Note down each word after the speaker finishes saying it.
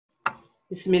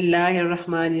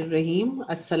Bismillahirrahmanirrahim.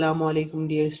 Assalamu alaikum,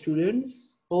 dear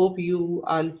students. Hope you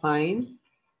all fine.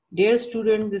 Dear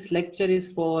students, this lecture is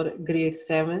for grade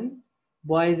 7,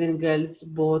 boys and girls,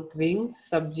 both wings,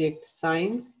 subject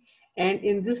science. And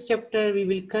in this chapter, we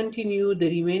will continue the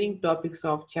remaining topics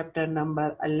of chapter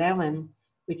number 11,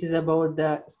 which is about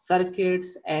the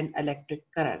circuits and electric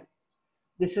current.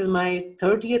 This is my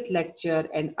 30th lecture,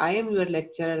 and I am your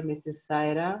lecturer, Mrs.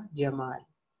 Saira Jamal.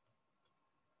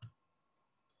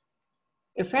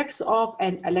 Effects of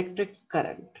an electric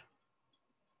current.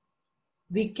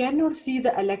 We cannot see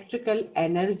the electrical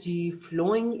energy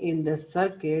flowing in the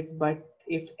circuit, but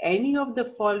if any of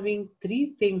the following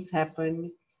three things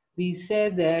happen, we say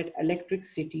that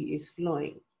electricity is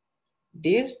flowing.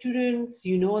 Dear students,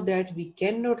 you know that we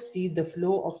cannot see the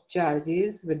flow of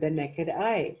charges with the naked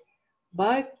eye,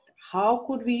 but how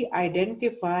could we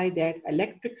identify that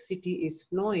electricity is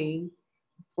flowing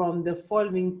from the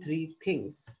following three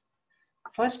things?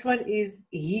 First one is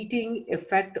heating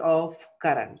effect of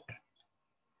current.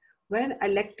 When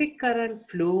electric current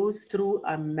flows through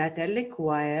a metallic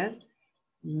wire,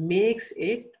 makes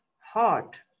it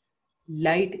hot.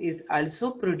 Light is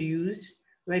also produced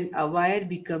when a wire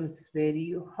becomes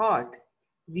very hot.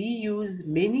 We use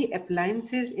many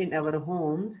appliances in our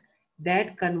homes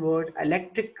that convert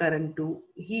electric current to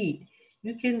heat.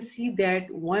 You can see that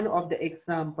one of the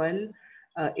example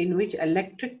in which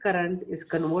electric current is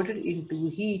converted into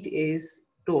heat is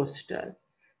toaster.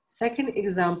 Second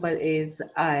example is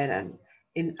iron.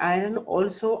 In iron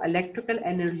also electrical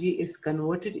energy is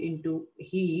converted into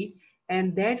heat,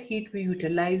 and that heat we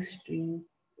utilize to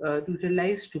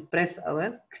press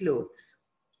our clothes.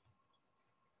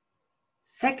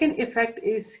 Second effect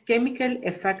is chemical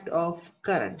effect of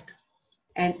current.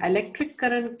 An electric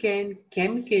current can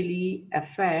chemically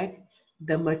affect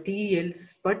the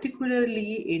materials,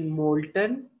 particularly in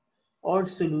molten or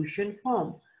solution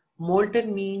form.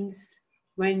 Molten means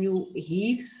when you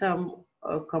heat some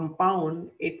compound,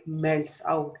 it melts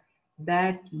out.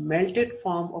 That melted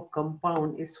form of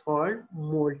compound is called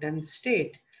molten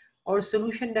state. Or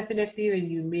solution, definitely when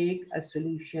you make a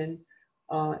solution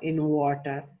in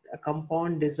water, a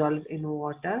compound dissolved in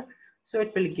water, so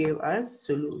it will give us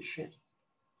solution.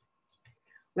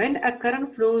 When a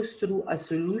current flows through a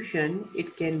solution,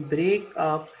 it can break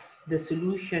up the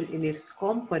solution in its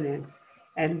components,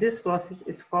 and this process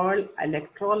is called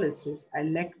electrolysis.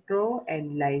 Electro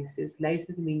and lysis.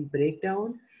 Lysis means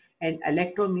breakdown, and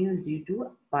electro means due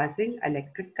to passing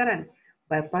electric current.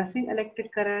 By passing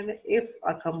electric current, if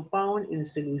a compound in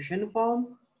solution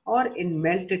form or in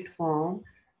melted form,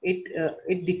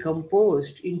 it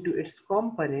decomposed into its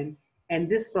component, and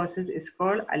this process is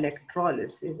called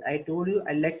electrolysis. I told you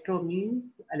electro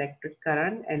means electric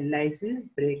current and lysis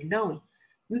breakdown.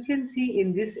 You can see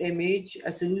in this image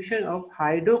a solution of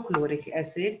hydrochloric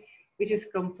acid, which is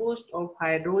composed of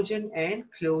hydrogen and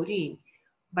chlorine.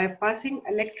 By passing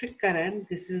electric current,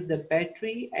 this is the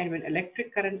battery, and when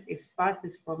electric current is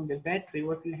passes from the battery,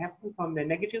 what will happen from the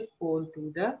negative pole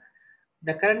to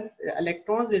the current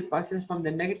electrons will passes from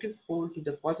the negative pole to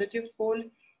the positive pole,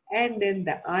 and then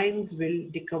the ions will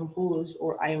decompose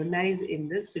or ionize in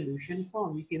the solution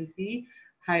form. You can see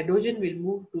hydrogen will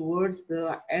move towards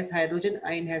as hydrogen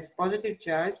ion has positive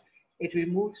charge, it will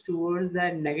move towards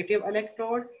the negative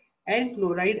electrode, and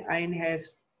chloride ion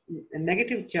has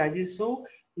negative charges, so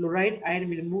chloride ion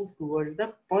will move towards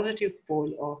the positive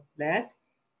pole of that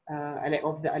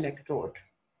of the electrode.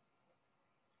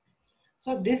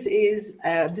 So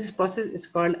this process is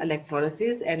called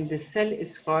electrolysis, and this cell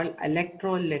is called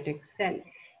electrolytic cell.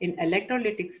 In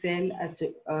electrolytic cell,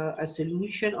 a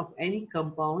solution of any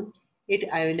compound, it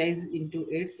ionizes into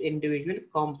its individual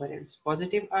components,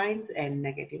 positive ions and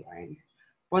negative ions.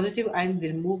 Positive ions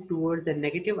will move towards the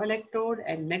negative electrode,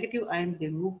 and negative ions will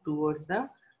move towards the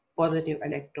positive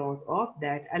electrode of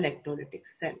that electrolytic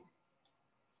cell.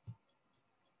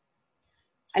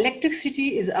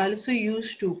 Electricity is also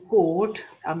used to coat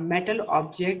a metal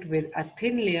object with a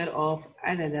thin layer of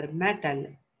another metal.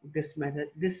 This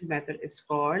method is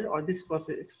called, or this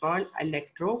process is called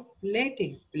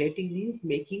electroplating. Plating means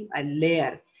making a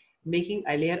layer. Making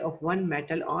a layer of one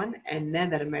metal on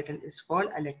another metal is called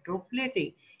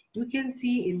electroplating. You can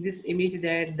see in this image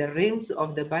that the rims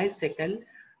of the bicycle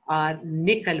are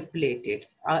nickel plated.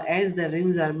 As the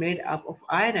rims are made up of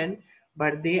iron,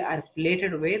 but they are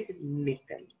plated with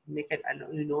nickel. Nickel,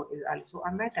 is also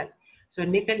a metal. So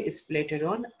nickel is plated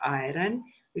on iron,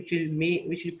 which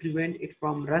will prevent it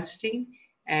from rusting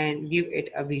and give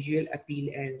it a visual appeal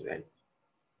as well.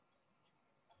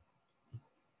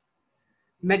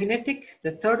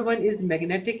 The third one is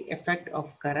magnetic effect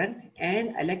of current,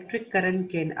 and electric current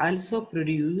can also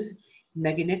produce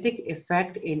magnetic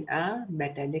effect in a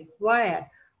metallic wire.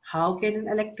 How can an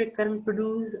electric current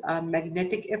produce a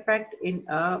magnetic effect in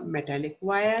a metallic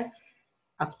wire?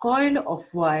 A coil of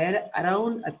wire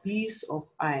around a piece of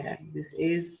iron. This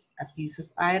is a piece of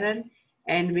iron,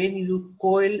 and when you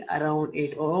coil around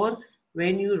it, or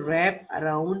when you wrap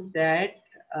around that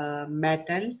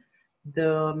metal,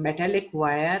 the metallic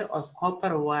wire or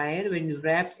copper wire, when you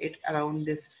wrap it around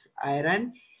this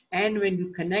iron, and when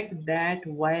you connect that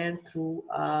wire through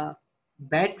a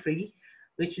battery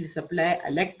which will supply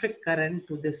electric current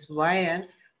to this wire,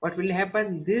 what will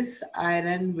happen? This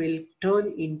iron will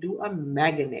turn into a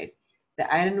magnet.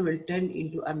 The iron will turn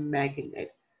into a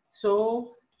magnet.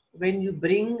 So when you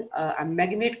bring a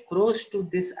magnet close to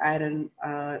this iron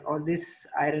or this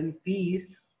iron piece,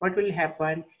 what will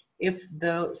happen? If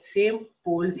the same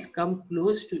poles come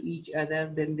close to each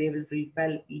other, then they will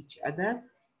repel each other.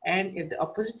 And if the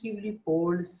oppositively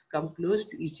poles come close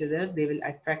to each other, they will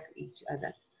attract each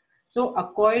other. So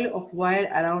a coil of wire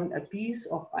around a piece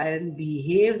of iron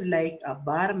behaves like a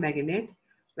bar magnet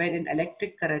when an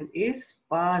electric current is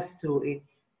passed through it.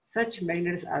 Such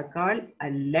magnets are called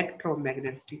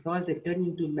electromagnets because they turn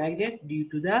into magnet due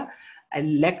to the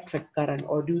electric current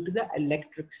or due to the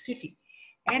electricity.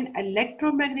 An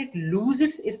electromagnet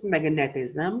loses its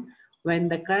magnetism when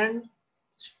the current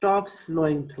stops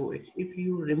flowing through it. If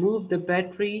you remove the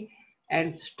battery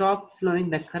and stop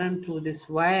flowing the current through this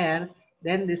wire,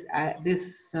 then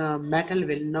this metal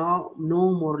will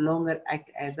no more longer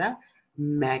act as a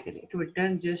magnet. It will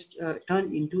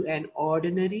turn into an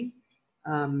ordinary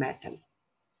metal.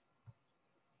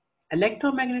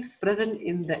 Electromagnets present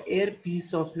in the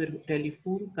earpiece of your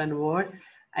telephone convert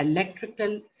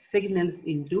electrical signals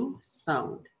into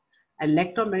sound.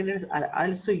 Electromagnets are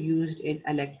also used in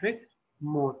electric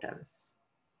motors.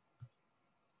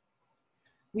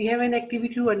 We have an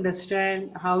activity to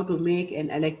understand how to make an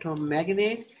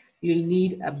electromagnet. You'll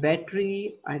need a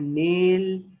battery, a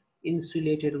nail,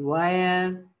 insulated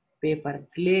wire, paper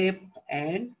clip,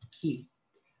 and key.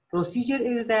 Procedure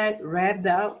is that wrap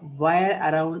the wire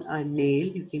around a nail.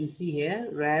 You can see here,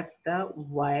 wrap the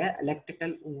wire,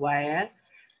 electrical wire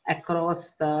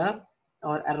across the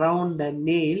or around the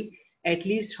nail. At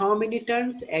least how many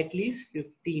turns? At least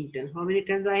 15 turns. How many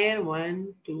turns are here?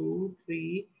 1, 2,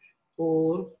 3,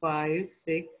 4, 5,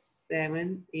 6,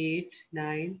 7, 8,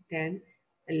 9, 10,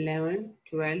 11,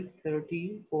 12,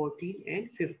 13, 14, and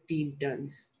 15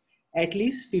 turns. At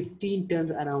least 15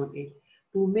 turns around it.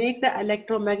 To make the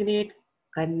electromagnet,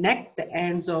 connect the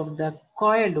ends of the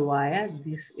coiled wire.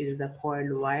 This is the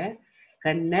coiled wire.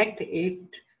 Connect it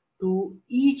to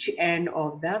each end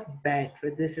of the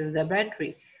battery. This is the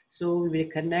battery. So we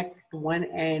will connect one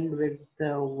end with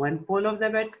the one pole of the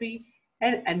battery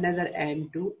and another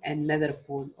end to another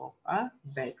pole of a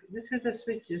battery. This is the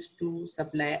switch just to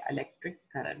supply electric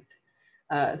current,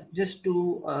 just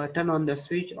to turn on the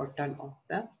switch or turn off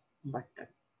the button.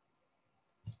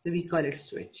 So we call it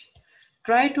switch.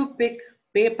 Try to pick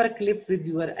paper clip with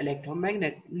your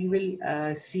electromagnet. We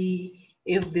will see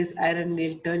if this iron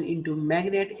nail turn into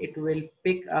magnet, it will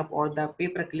pick up, or the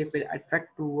paper clip will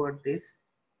attract toward this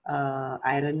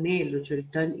iron nail, which will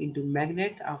turn into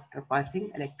magnet after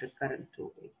passing electric current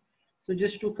through it. So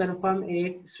just to confirm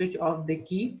it, switch off the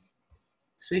key,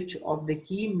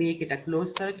 make it a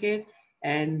closed circuit,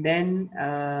 and then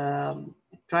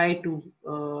try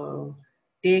to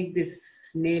take this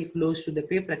nail close to the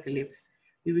paper clips.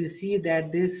 You will see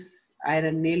that this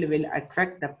iron nail will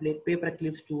attract the paper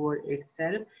clips toward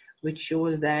itself, which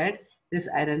shows that this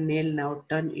iron nail now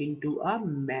turn into a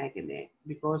magnet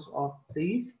because of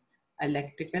this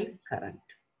electrical current.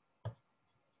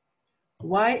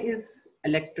 Why is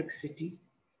electricity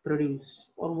produced,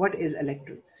 or what is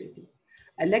electricity?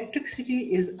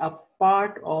 Electricity is a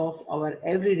part of our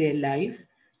everyday life.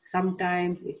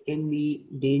 Sometimes it can be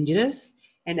dangerous.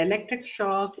 An electric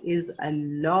shock is a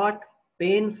lot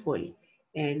painful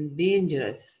and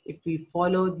dangerous. If we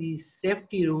follow these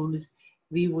safety rules,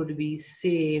 we would be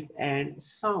safe and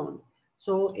sound.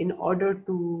 So in order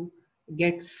to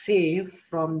get safe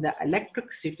from the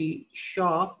electricity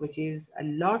shock, which is a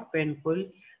lot painful,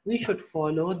 we should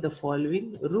follow the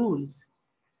following rules.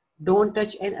 Don't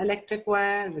touch an electric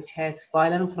wire which has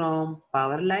fallen from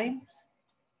power lines.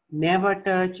 Never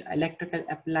touch electrical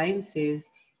appliances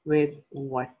with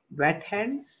wet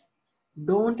hands.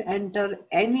 Don't enter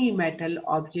any metal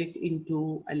object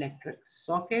into electric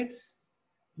sockets.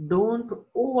 Don't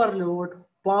overload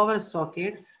power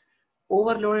sockets.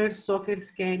 Overloaded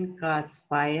sockets can cause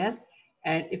fire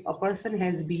And if a person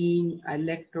has been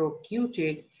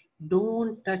electrocuted,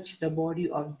 don't touch the body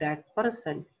of that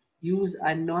person. Use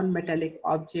a non-metallic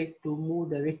object to move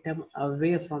the victim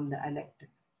away from the electric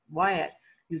wire.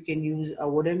 You can use a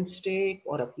wooden stick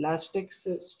or a plastic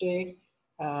stick,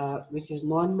 which is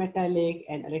non-metallic,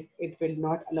 and it will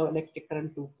not allow electric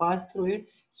current to pass through it.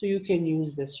 So you can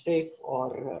use the stick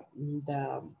or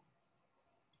the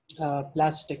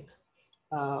plastic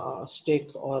stick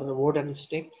or wooden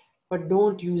stick, but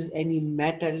don't use any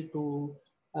metal to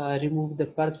remove the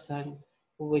person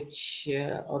which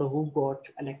or who got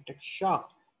electric shock.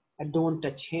 Don't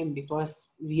touch him, because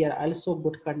we are also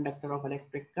good conductor of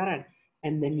electric current,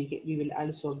 and then we will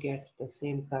also get the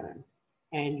same current,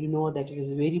 and you know that it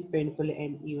is very painful,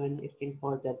 and even it can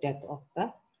cause the death of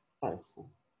the person.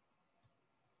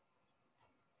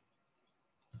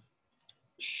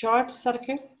 Short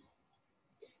circuit.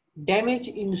 Damage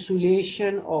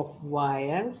insulation of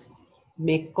wires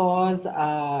may cause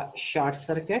a short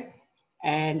circuit,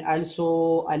 and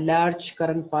also a large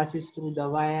current passes through the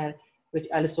wire, which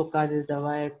also causes the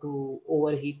wire to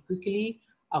overheat quickly.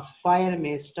 A fire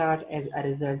may start as a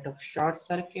result of short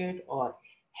circuit or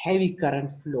heavy current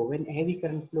flow. When heavy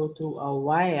current flow through a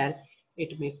wire,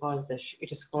 it may cause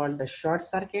it is called the short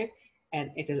circuit,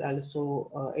 and it is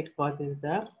also it causes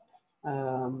the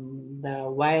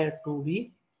wire to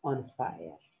be on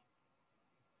fire.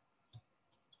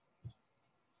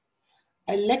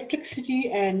 Electricity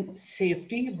and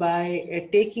safety. By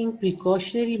taking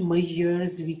precautionary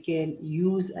measures, we can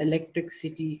use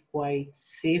electricity quite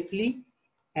safely,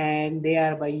 and they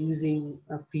are by using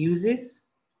fuses.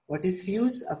 What is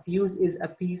fuse? A fuse is a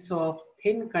piece of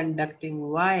thin conducting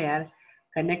wire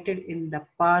connected in the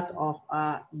path of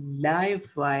a live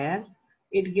wire.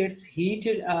 It gets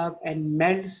heated up and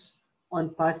melts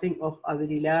on passing of a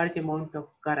very large amount of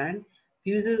current.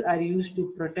 Fuses are used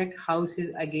to protect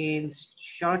houses against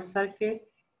short circuit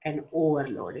and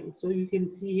overloading. So you can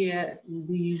see here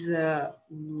these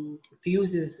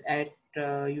fuses at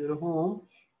your home,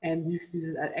 and these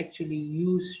fuses are actually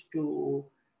used to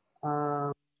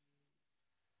uh,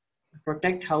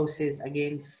 protect houses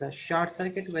against a short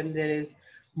circuit. When there is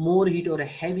more heat or a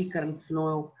heavy current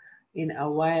flow in a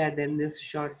wire, then this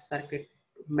short circuit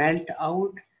melt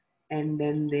out, and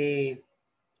then they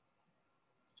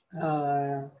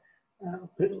uh,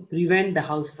 prevent the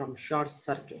house from short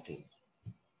circuiting.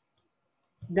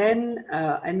 Then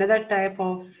another type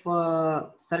of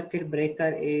circuit breaker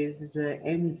is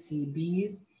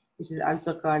MCBs, which is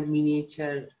also called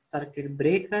miniature circuit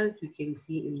breakers. You can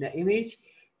see in the image,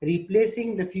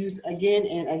 replacing the fuse again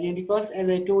and again, because as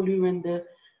I told you, when the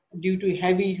due to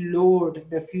heavy load,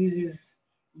 the fuses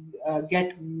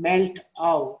get melt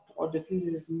out, or the fuse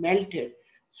is melted.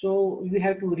 So you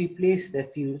have to replace the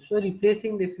fuse. So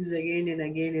replacing the fuse again and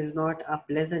again is not a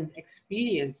pleasant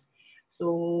experience.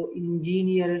 So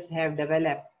engineers have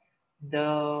developed the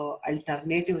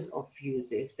alternatives of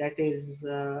fuses. That is,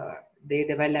 they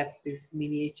developed this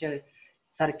miniature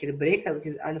circuit breaker, which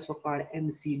is also called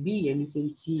MCB, and you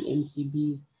can see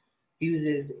MCB's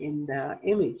fuses in the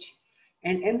image.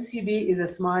 An MCB is a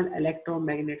small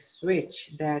electromagnet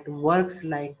switch that works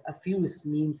like a fuse,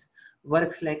 means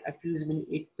works like a fuse when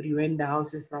it prevents the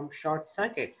houses from short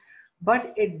circuit,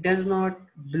 but it does not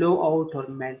blow out or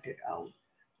melt it out.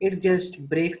 It just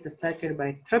breaks the circuit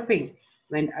by tripping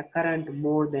when a current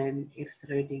more than its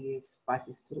rating is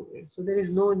passes through it. So there is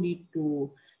no need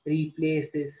to replace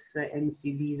this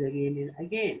MCBs again and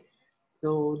again.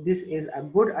 So this is a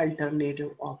good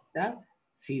alternative of the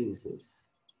fuses.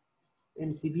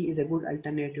 MCB is a good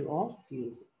alternative of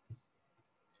fuses.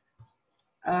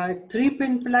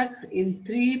 3-pin plug. In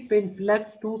 3-pin plug,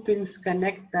 2 pins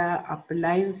connect the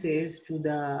appliances to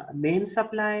the main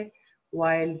supply,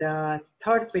 while the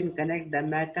third pin connect the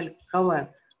metal cover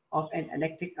of an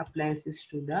electric appliances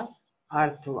to the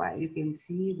earth wire. You can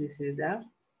see this is the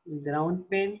ground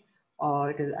pin,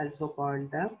 or it is also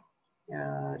called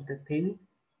the thin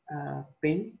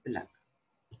pin plug.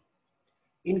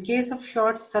 In case of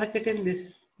short circuiting,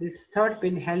 this third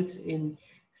pin helps in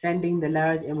sending the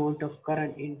large amount of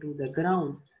current into the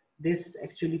ground. This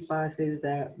actually passes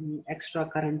the extra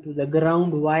current to the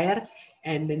ground wire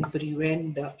and then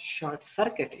prevent the short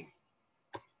circuiting.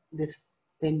 This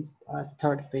thin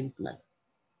third pin plug.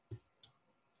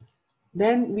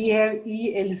 Then we have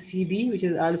ELCB, which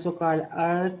is also called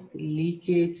Earth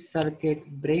Leakage Circuit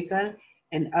Breaker.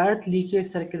 An earth leakage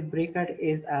circuit breaker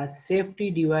is a safety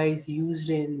device used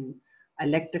in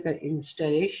electrical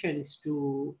installations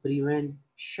to prevent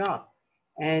shock.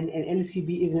 And an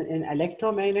LCB is an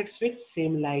electromagnet switch,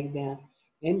 same like the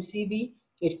MCB.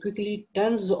 It quickly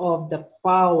turns off the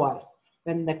power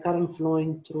when the current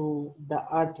flowing through the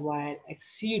earth wire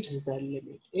exceeds the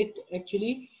limit. It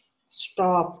actually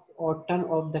stop or turn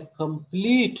off the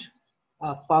complete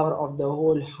power of the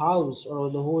whole house or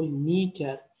the whole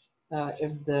meter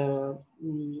if the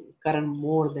current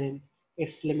more than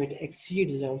its limit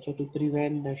exceeds also. To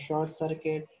prevent the short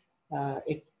circuit,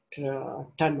 it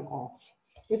turn off.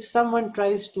 If someone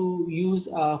tries to use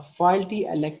a faulty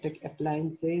electric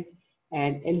appliances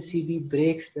and LCD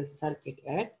breaks the circuit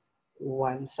at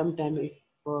one. Sometimes if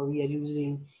we are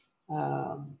using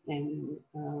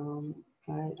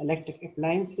electric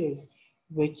appliances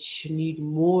which need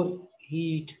more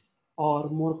heat or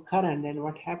more current, then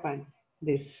what happened?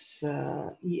 This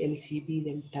ELCB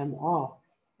then turn off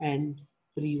and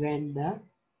prevent the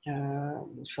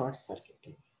short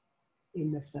circuit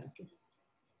in the circuit.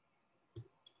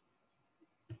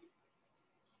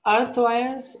 Earth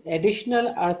wires,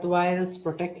 additional earth wires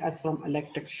protect us from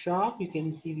electric shock. You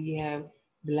can see we have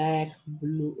black,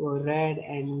 blue, red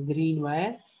and green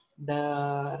wire.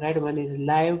 The red one is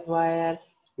live wire,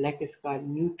 black is called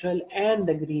neutral, and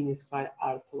the green is called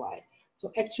earth wire.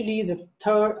 So actually the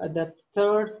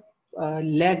third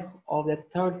leg of the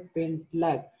third pin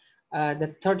plug,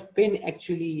 the third pin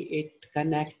actually it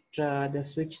connect the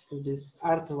switch to this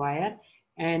earth wire.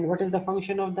 And what is the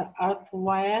function of the earth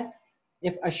wire?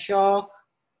 If a shock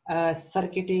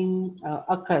circuiting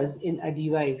occurs in a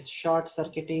device, short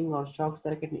circuiting or shock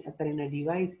circuiting occur in a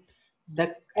device,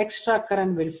 the extra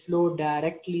current will flow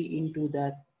directly into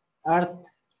the earth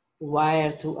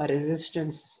wire through a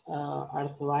resistance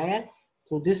earth wire.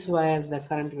 Through this wire, the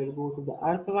current will go to the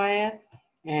earth wire,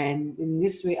 and in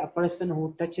this way, a person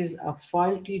who touches a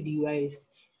faulty device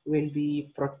will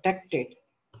be protected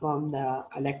from the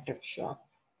electric shock.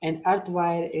 An earth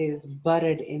wire is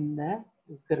buried in the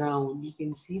ground. You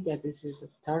can see that this is the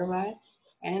third wire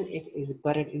and it is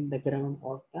buried in the ground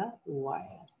of the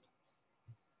wire.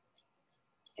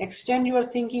 Extend your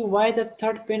thinking why the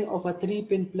third pin of a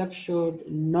 3-pin plug should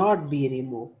not be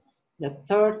removed. The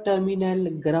third terminal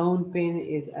ground pin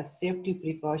is a safety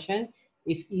precaution.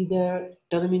 If either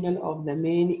terminal of the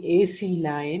main AC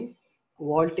line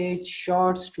voltage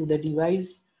shorts to the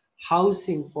device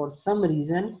housing for some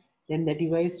reason, then the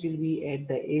device will be at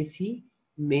the AC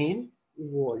main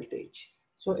voltage.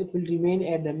 So it will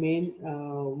remain at the main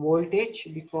voltage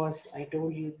because I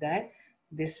told you that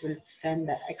this will send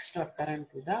the extra current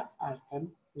to the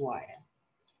earthen wire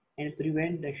and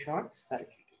prevent the short circuit.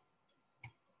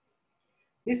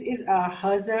 This is a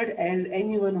hazard as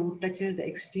anyone who touches the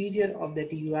exterior of the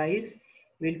device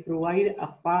will provide a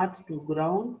path to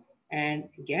ground and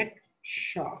get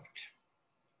shocked.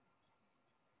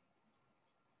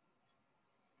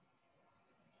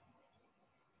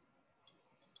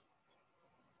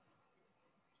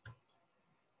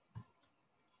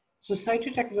 Society,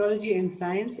 technology and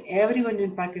science, everyone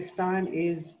in Pakistan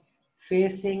is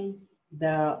facing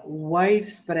the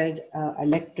widespread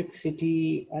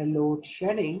electricity load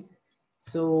shedding.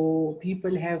 So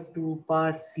people have to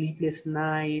pass sleepless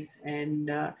nights and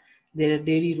their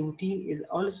daily routine is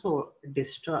also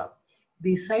disturbed.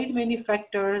 Beside many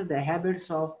factors, the habits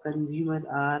of consumers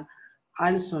are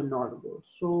also not good.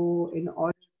 So in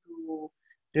order to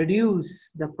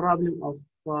reduce the problem of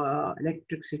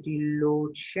electricity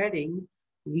load shedding,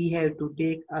 we have to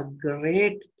take a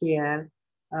great care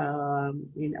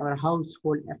in our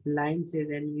household appliances,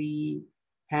 and we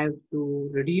have to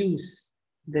reduce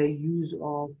the use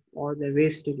of or the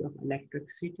wastage of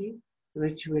electricity,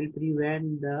 which will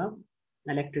prevent the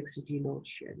electricity load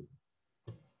shedding.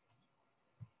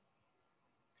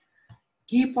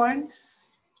 Key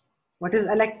points. What is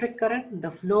electric current?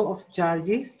 The flow of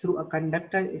charges through a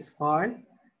conductor is called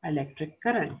electric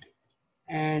current.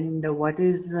 And what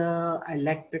is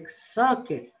electric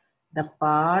circuit? The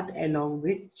path along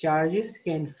which charges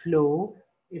can flow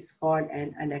is called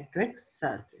an electric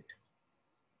circuit.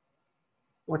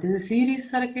 What is a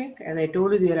series circuit? As I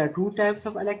told you, there are two types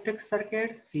of electric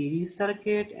circuits, series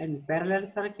circuit and parallel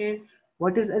circuit.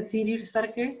 What is a series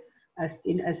circuit? As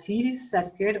in a series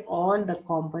circuit, all the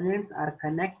components are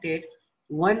connected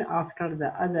one after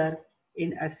the other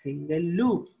in a single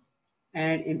loop.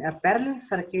 And in a parallel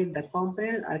circuit, the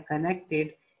components are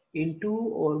connected in two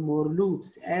or more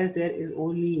loops. As there is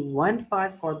only one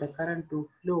path for the current to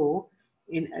flow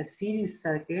in a series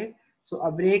circuit, so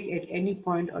a break at any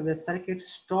point of the circuit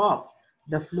stop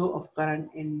the flow of current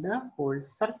in the whole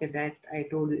circuit. That I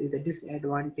told you is the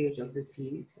disadvantage of the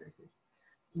series circuit.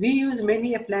 We use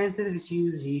many appliances which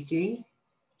use heating,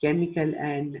 chemical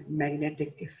and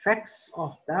magnetic effects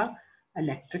of the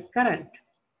electric current.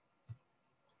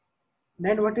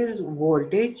 Then what is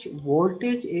voltage?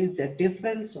 Voltage is the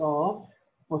difference of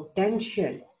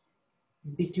potential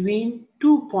between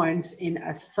 2 points in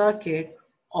a circuit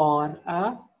or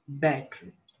a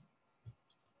battery.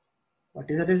 What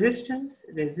is a resistance?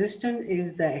 Resistance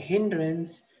is the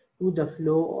hindrance to the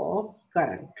flow of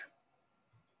current.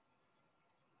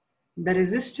 The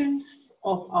resistance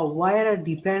of a wire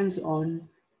depends on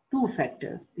two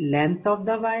factors, length of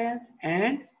the wire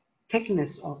and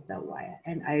thickness of the wire.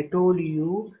 And I told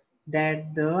you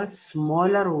that the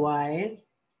smaller wire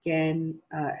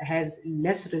has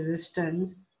less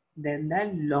resistance than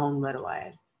the longer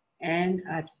wire, and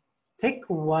a thick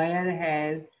wire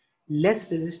has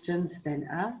less resistance than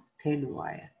a thin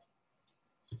wire.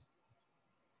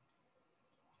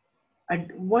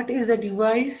 What is the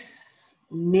device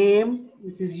name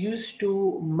which is used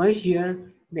to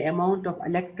measure the amount of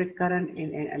electric current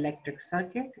in an electric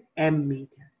circuit?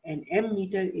 Ammeter. An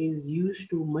ammeter is used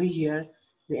to measure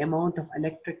the amount of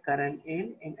electric current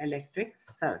in an electric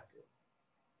circuit.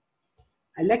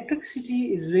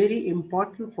 Electricity is very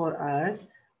important for us,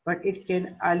 but it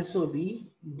can also be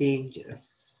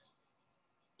dangerous.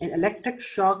 An electric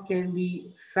shock can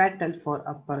be fatal for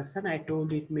a person. I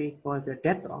told you it may cause the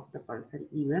death of the person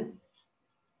even.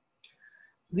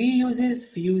 We uses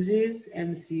fuses,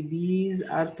 MCBs,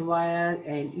 earth wire,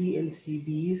 and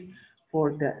ELCBs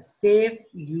for the safe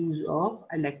use of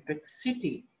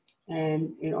electricity.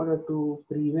 And in order to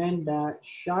prevent the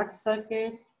short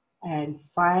circuit and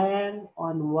fire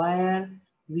on wire,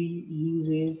 we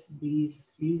uses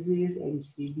these fuses,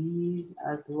 MCBs,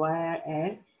 earth wire,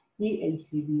 and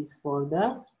ELCBs for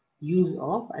the use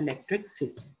of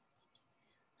electricity.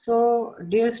 So,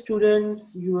 dear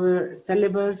students, your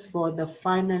syllabus for the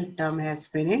final term has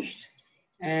finished,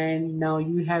 and now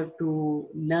you have to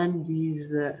learn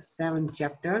these 7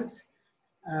 chapters.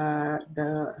 5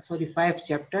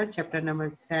 chapters, chapter number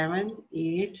 7,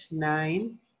 8,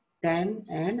 9, 10,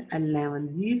 and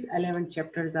 11. These 11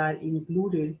 chapters are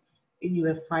included in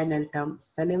your final term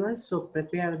syllabus, so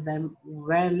prepare them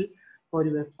well for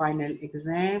your final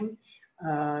exam.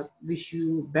 Wish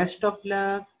you best of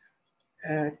luck.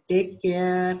 Take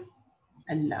care.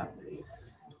 Allah Hafiz.